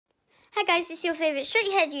Hi guys, it's your favourite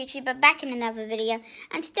straight-haired YouTuber back in another video.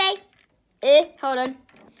 And today, hold on.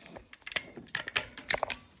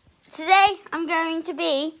 Today I'm going to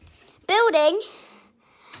be building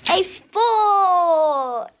a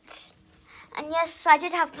fort. And yes, I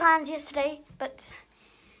did have plans yesterday, but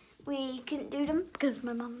we couldn't do them because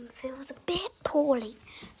my mum feels a bit poorly.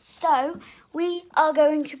 So we are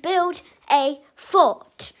going to build a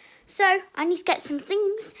fort. So I need to get some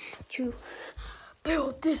things to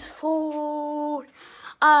build this fort.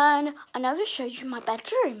 And I never showed you my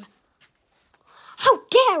bedroom. How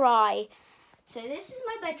dare I? So this is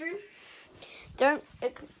my bedroom. Don't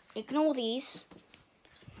ignore these.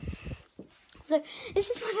 So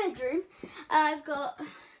this is my bedroom. I've got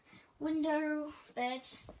window, bed,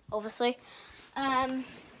 obviously.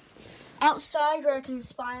 Outside where I can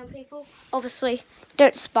spy on people. Obviously,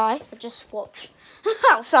 don't spy, but just watch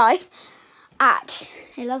outside at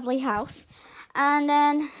a lovely house. And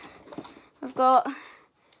then I've got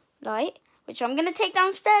light, which I'm going to take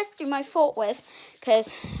downstairs to do my fort with, because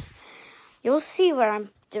you'll see where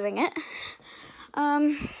I'm doing it.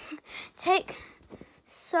 Take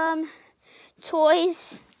some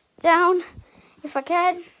toys down, if I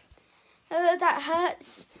can. Oh, that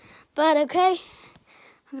hurts, but okay.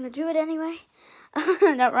 I'm going to do it anyway.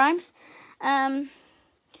 That rhymes. I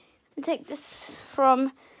take this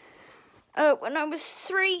from when I was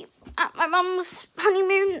 3 at my mum's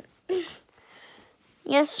honeymoon.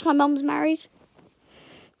 Yes, my mum's married.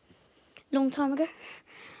 Long time ago.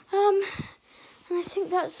 And I think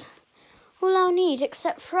that's all I'll need,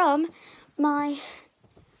 except from my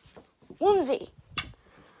onesie.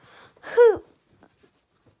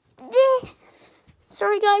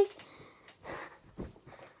 Sorry, guys.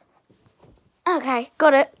 Okay,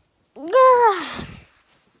 got it.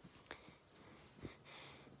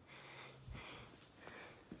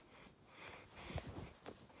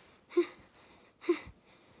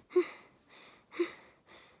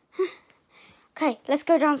 Okay, let's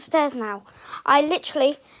go downstairs now. I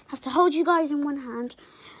literally have to hold you guys in one hand.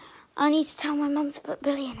 I need to tell my mum to put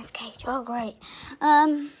Billy in his cage. Oh, great.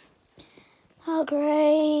 Oh,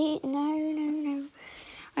 great. No.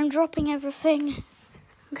 I'm dropping everything.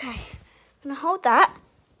 Okay, I'm going to hold that.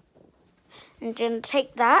 I'm going to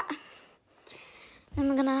take that. Then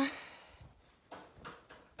I'm going to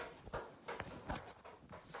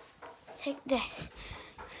take this.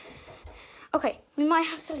 Okay, we might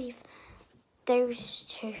have to leave those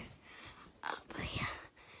two up here.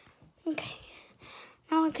 Okay,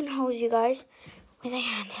 now I can hold you guys with a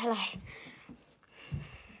hand. Hello.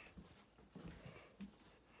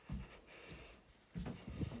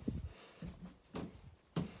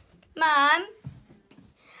 Mum,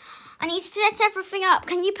 I need to set everything up.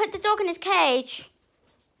 Can you put the dog in his cage?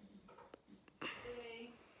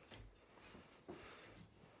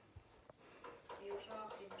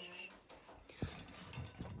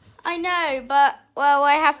 I know, but, well,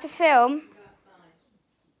 I have to film.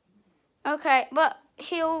 Okay, but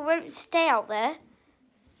he won't stay out there.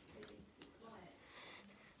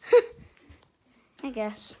 I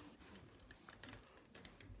guess.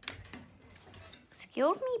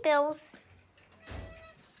 Excuse me, Bills.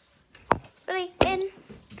 Billy, in.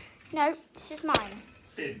 No, this is mine.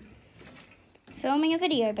 In. Filming a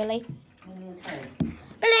video, Billy. Okay.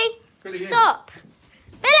 Billy, stop.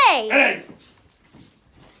 In. Billy! Billy!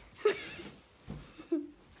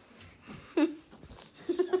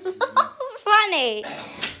 Funny.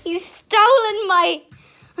 He's stolen my...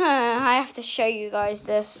 I have to show you guys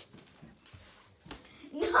this.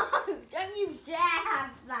 No, don't you dare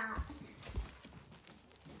have that.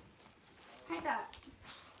 Like that.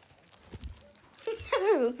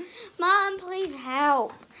 No. Mom, please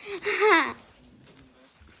help.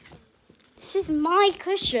 This is my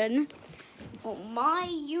cushion. Or my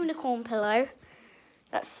unicorn pillow.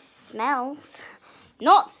 That smells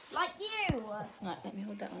not like you. Right, let me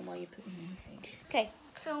hold that one while you put them in the cage. Okay,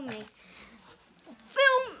 film me.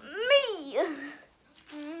 Film me!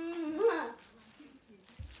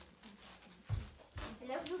 I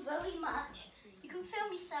love you very much. You can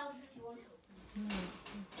film yourself if you want.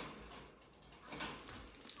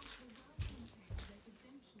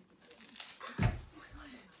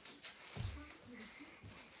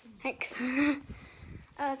 Thanks.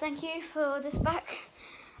 Thank you for this back.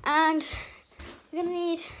 And we're going to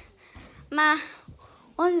need my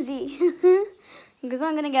onesie. Because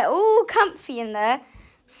I'm going to get all comfy in there.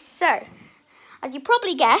 So, as you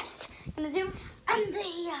probably guessed, I'm going to do under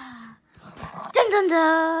here. Dun dun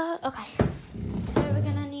dun. Okay. So we're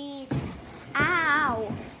going to need... Ow.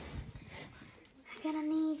 We're going to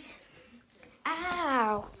need...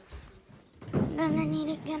 Ow. Then I need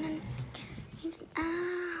it.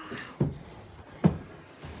 Ow.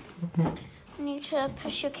 to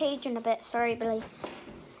push your cage in a bit. Sorry, Billy.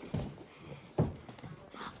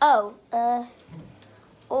 Oh,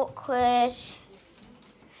 awkward.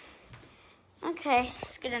 Okay,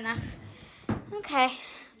 that's good enough. Okay.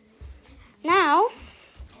 Now,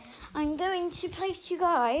 I'm going to place you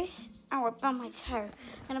guys. Oh, I bumped my toe.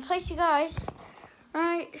 I'm going to place you guys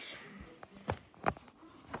right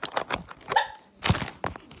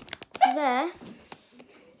there.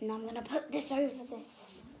 And I'm going to put this over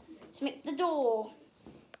this to make the door.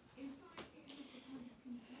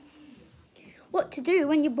 What to do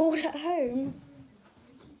when you're bored at home.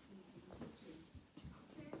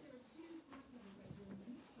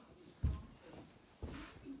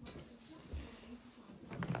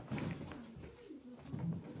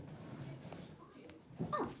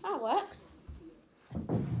 Oh, that works.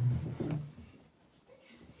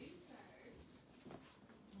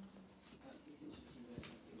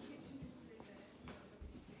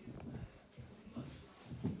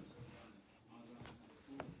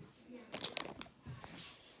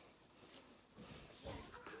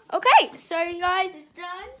 Okay, so you guys, it's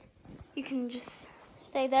done. You can just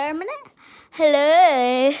stay there a minute.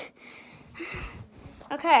 Hello.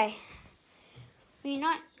 Okay. We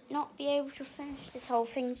might not be able to finish this whole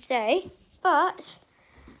thing today, but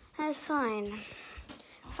that's fine.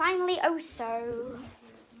 Finally, oh so.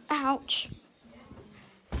 Ouch.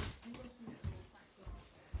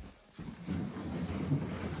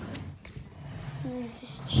 Move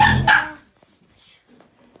this chair.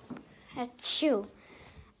 Achoo.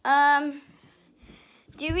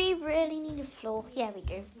 Do we really need a floor? Yeah, we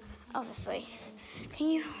do. Obviously. Can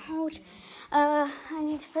you hold? I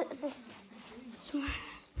need to put this somewhere.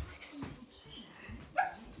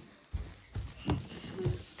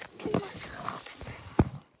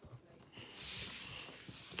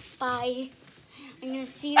 Bye. I'm gonna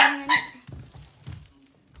see you in a minute.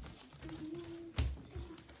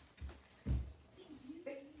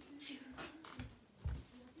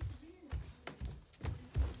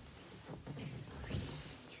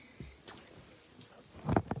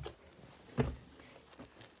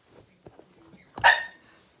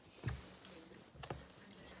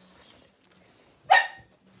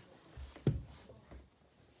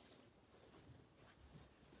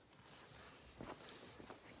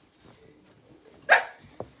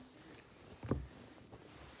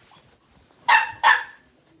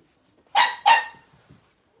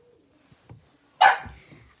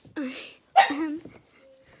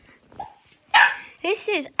 This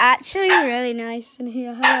is actually really nice in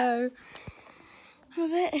here. Hello. I'm a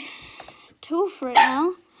bit tall for it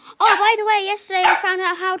now. Oh, by the way, yesterday I found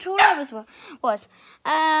out how tall I was.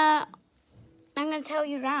 I'm going to tell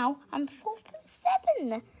you now. I'm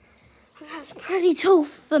 4'7". That's pretty tall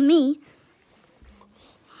for me.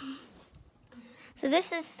 So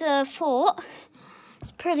this is the fort.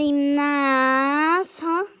 It's pretty nice,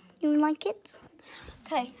 huh? You like it?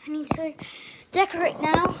 Okay, I need to decorate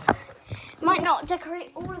now. Might not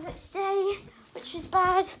decorate all of it today, which is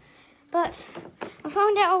bad, but I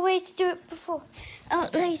found out a way to do it before,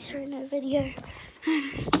 later in the video.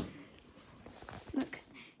 Look,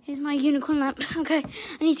 here's my unicorn lamp. Okay,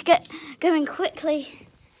 I need to get going quickly.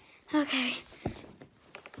 Okay.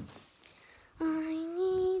 I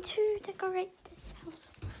need to decorate this house.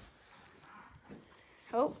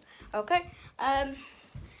 Oh, okay.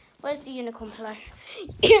 Where's the unicorn pillow?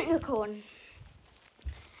 Unicorn.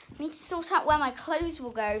 I need to sort out where my clothes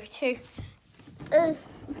will go to. I'm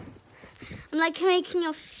like making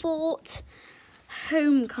a fort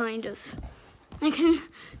home, kind of. I can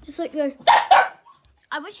just like go.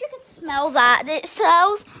 I wish you could smell that. It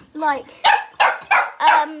smells like,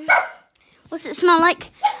 what's it smell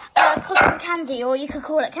like? Cotton candy, or you could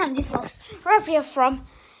call it candy floss. Wherever you're from,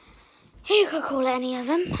 you could call it any of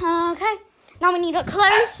them. Okay, now we need our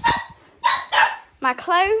clothes. My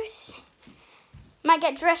clothes. Might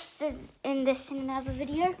get dressed in this in another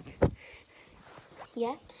video.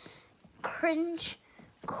 Yeah. Cringe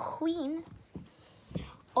queen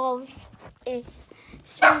of a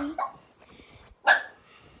city.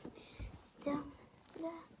 Down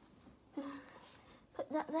there.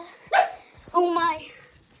 Put that there. Oh my.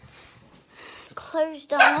 Clothes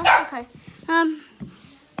down there. Okay.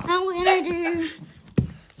 Now we're gonna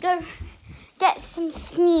go get some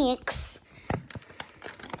snacks.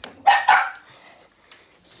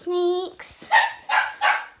 Sneaks.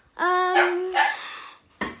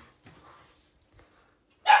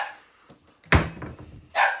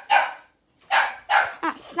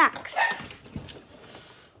 Snacks.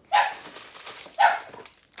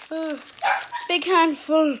 Big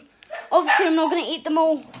handful. Obviously, I'm not going to eat them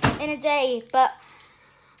all in a day, but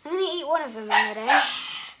I'm going to eat one of them in a day.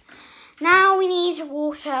 Now we need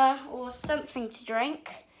water or something to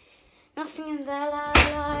drink. Nothing in there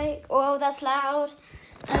like, oh, that's loud.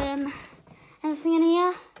 Anything in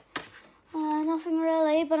here? Nothing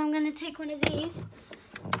really, but I'm gonna take one of these.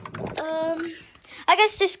 I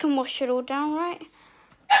guess this can wash it all down, right?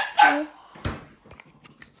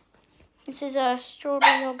 This is a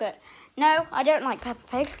strawberry yogurt. No, I don't like Peppa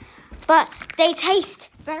Pig, but they taste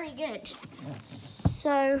very good.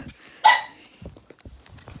 So,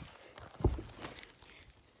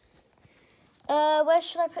 where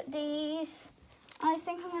should I put these? I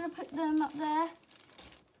think I'm going to put them up there.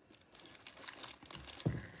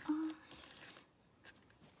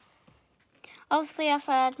 Obviously, if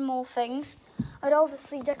I had more things, I'd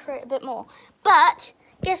obviously decorate a bit more. But,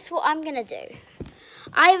 guess what I'm going to do?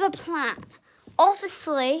 I have a plan.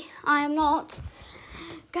 Obviously, I am not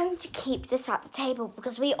going to keep this at the table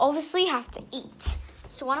because we obviously have to eat.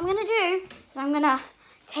 So what I'm going to do is I'm going to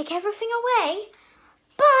take everything away.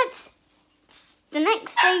 But the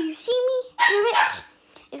next day you see me do it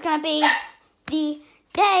is going to be the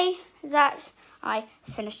day that I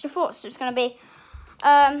finish the fort. So it's going to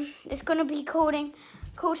be called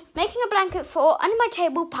Making a Blanket Fort Under My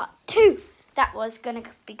Table Part 2. That was going to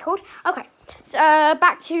be called. Okay, so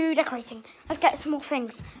back to decorating. Let's get some more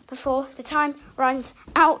things before the time runs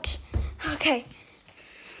out. Okay.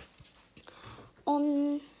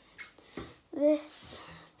 On this,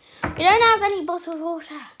 we don't have any bottled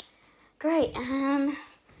water. Great.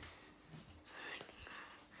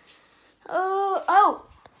 Oh,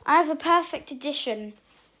 I have a perfect addition.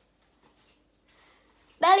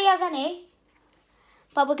 Barely have any,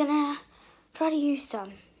 but we're gonna try to use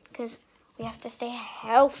some because we have to stay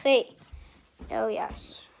healthy. Oh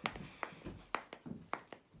yes.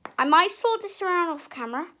 I might sort this around off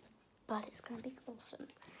camera, but it's gonna be awesome.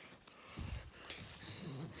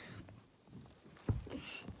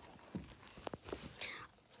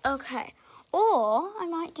 Okay, or I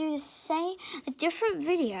might do a different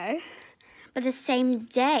video, but the same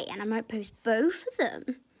day, and I might post both of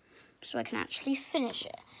them, so I can actually finish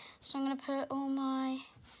it. So I'm gonna put all my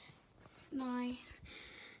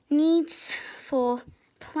needs for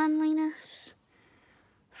cleanliness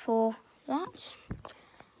for that.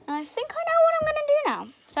 And I think I know what I'm gonna do now.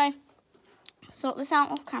 So sort this out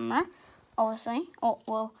off camera, obviously. Or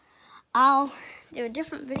well, I'll do a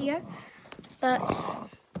different video, but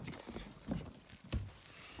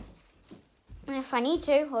if I need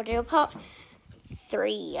to, I'll do a part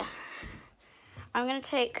 3. I'm gonna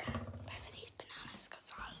take both of these bananas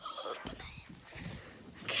because I love bananas.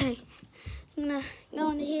 Okay, I'm gonna go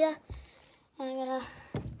into here and I'm gonna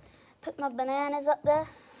put my bananas up there.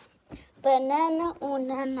 Banana or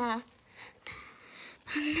nana.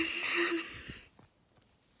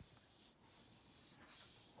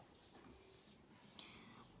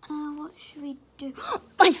 What should we do?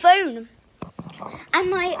 My phone and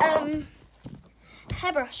my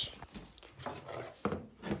hairbrush.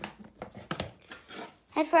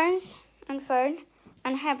 Headphones and phone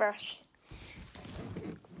and hairbrush.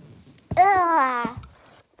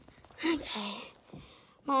 Okay.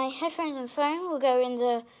 My headphones and phone will go in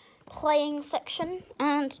the playing section,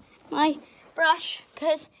 and my brush,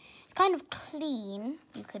 because it's kind of clean,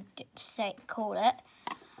 you could call it.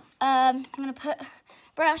 I'm going to put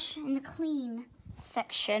brush in the clean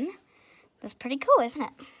section. That's pretty cool, isn't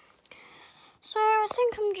it? So I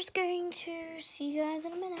think I'm just going to see you guys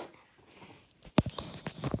in a minute.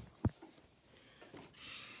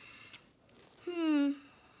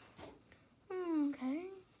 Okay.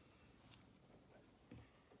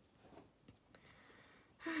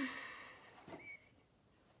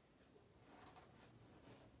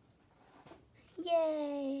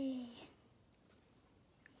 Yay.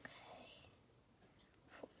 Okay.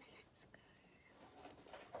 4 minutes ago.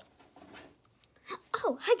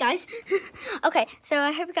 Oh, hi guys. Okay, so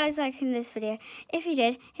I hope you guys liked this video. If you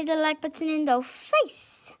did, hit the like button in the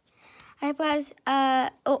face. I hope you guys,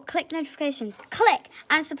 click notifications. Click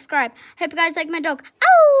and subscribe. Hope you guys like my dog.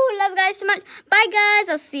 Oh, love you guys so much. Bye guys.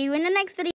 I'll see you in the next video.